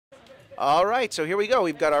All right, so here we go.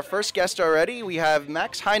 We've got our first guest already. We have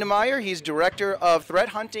Max Heinemeyer. He's Director of Threat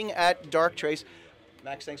Hunting at Darktrace.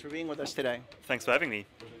 Max, thanks for being with us today. Thanks for having me.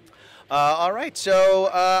 All right,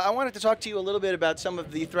 so I wanted to talk to you a little bit about some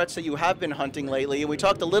of the threats that you have been hunting lately. We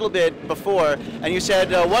talked a little bit before, and you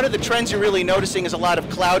said one of the trends you're really noticing is a lot of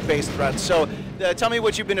cloud-based threats. So tell me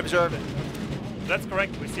what you've been observing. That's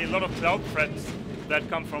correct. We see a lot of cloud threats that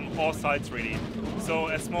come from all sides, really. So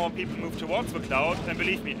as more people move towards the cloud, and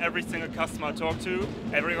believe me, every single customer I talk to,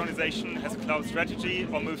 every organization has a cloud strategy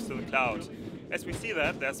or moves to the cloud. As we see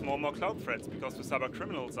that, there's more and more cloud threats because the cyber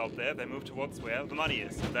criminals out there, they move towards where the money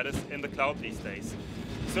is, and that is in the cloud these days.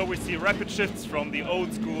 So we see rapid shifts from the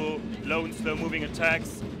old school, low and slow moving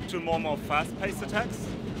attacks to more and more fast-paced attacks.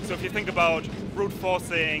 So if you think about brute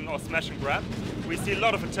forcing or smash and grab, we see a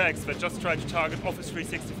lot of attacks that just try to target Office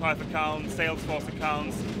 365 accounts, Salesforce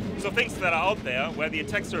accounts, so things that are out there where the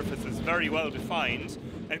attack surface is very well defined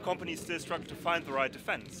and companies still struggle to find the right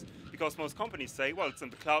defense. Because most companies say, well, it's in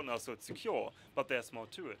the cloud now, so it's secure, but there's more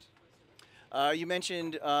to it. You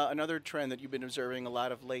mentioned another trend that you've been observing a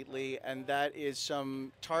lot of lately, and that is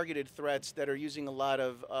some targeted threats that are using a lot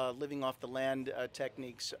of living off the land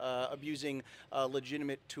techniques, abusing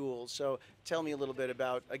legitimate tools. So tell me a little bit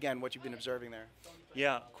about, again, what you've been observing there.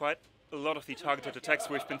 Yeah, quite a lot of the targeted attacks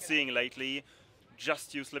we've been seeing lately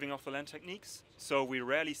just use living off the land techniques. So we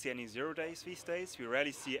rarely see any 0 days these days. We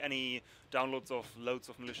rarely see any downloads of loads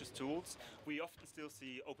of malicious tools. We often still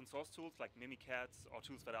see open source tools like Mimikatz or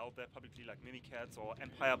tools that are out there publicly like Mimikatz or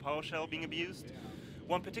Empire PowerShell being abused.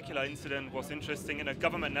 One particular incident was interesting in a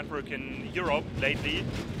government network in Europe lately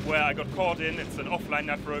where I got caught in. It's an offline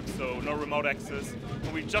network, so no remote access.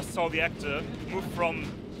 And we just saw the actor move from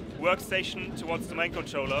workstation towards domain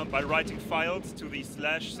controller by writing files to the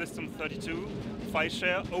 /system32 file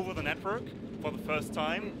share over the network for the first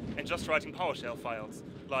time and just writing PowerShell files,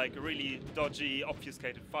 like really dodgy,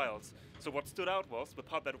 obfuscated files. So what stood out was the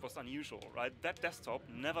part that was unusual, right? That desktop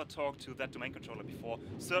never talked to that domain controller before,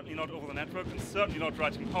 certainly not over the network and certainly not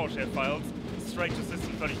writing PowerShell files straight to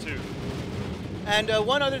System32. And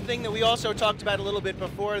one other thing that we also talked about a little bit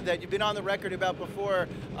before that you've been on the record about before,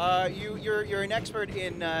 you're an expert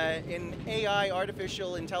in AI,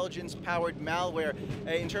 artificial intelligence-powered malware,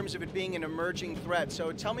 in terms of it being an emerging threat.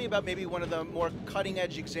 So tell me about maybe one of the more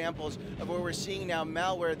cutting-edge examples of where we're seeing now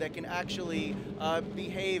malware that can actually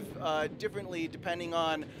behave differently depending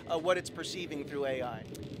on what it's perceiving through AI.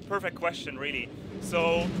 Perfect question, really.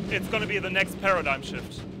 So it's going to be the next paradigm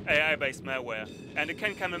shift, AI-based malware. And it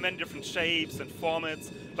can come in many different shapes and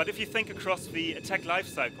formats, but if you think across the attack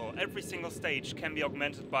lifecycle, every single stage can be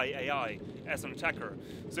augmented by AI as an attacker.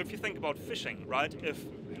 So if you think about phishing, right, if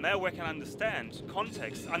malware can understand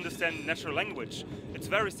context, understand natural language, it's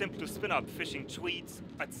very simple to spin up phishing tweets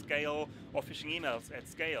at scale or phishing emails at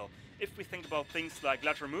scale. If we think about things like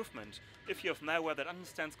lateral movement, if you have malware that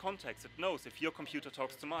understands context, it knows if your computer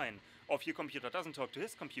talks to mine, or if your computer doesn't talk to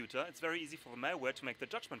his computer, it's very easy for the malware to make the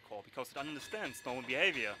judgment call because it understands normal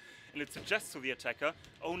behavior. And it suggests to the attacker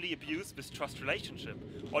only abuse this trust relationship.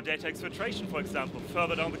 Or data exfiltration, for example,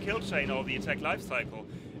 further down the kill chain or the attack lifecycle.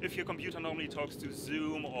 If your computer normally talks to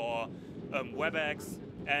Zoom or WebEx,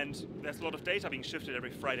 and there's a lot of data being shifted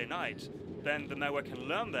every Friday night, then the malware can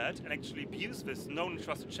learn that and actually abuse this known and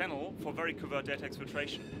trusted channel for very covert data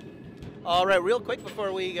exfiltration. All right, real quick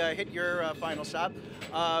before we hit your final stop,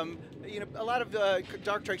 you know, a lot of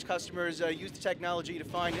Darktrace customers use the technology to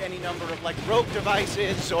find any number of like rogue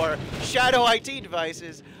devices or shadow IT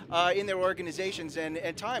devices in their organizations, and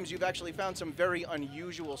at times you've actually found some very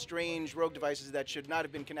unusual, strange rogue devices that should not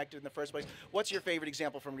have been connected in the first place. What's your favorite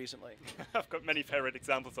example from recently? I've got many favorite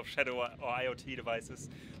examples of shadow or IoT devices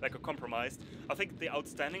that are compromised. I think the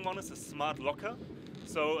outstanding one is a smart locker.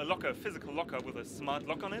 So a locker, a physical locker with a smart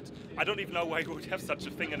lock on it. I don't even know why you would have such a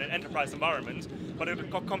thing in an enterprise environment, but it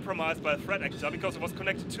got compromised by a threat actor because it was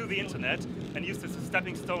connected to the internet and used as a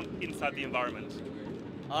stepping stone inside the environment.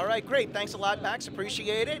 All right, great. Thanks a lot, Max.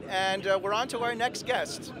 Appreciate it. And we're on to our next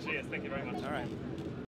guest. Cheers. Thank you very much. All right.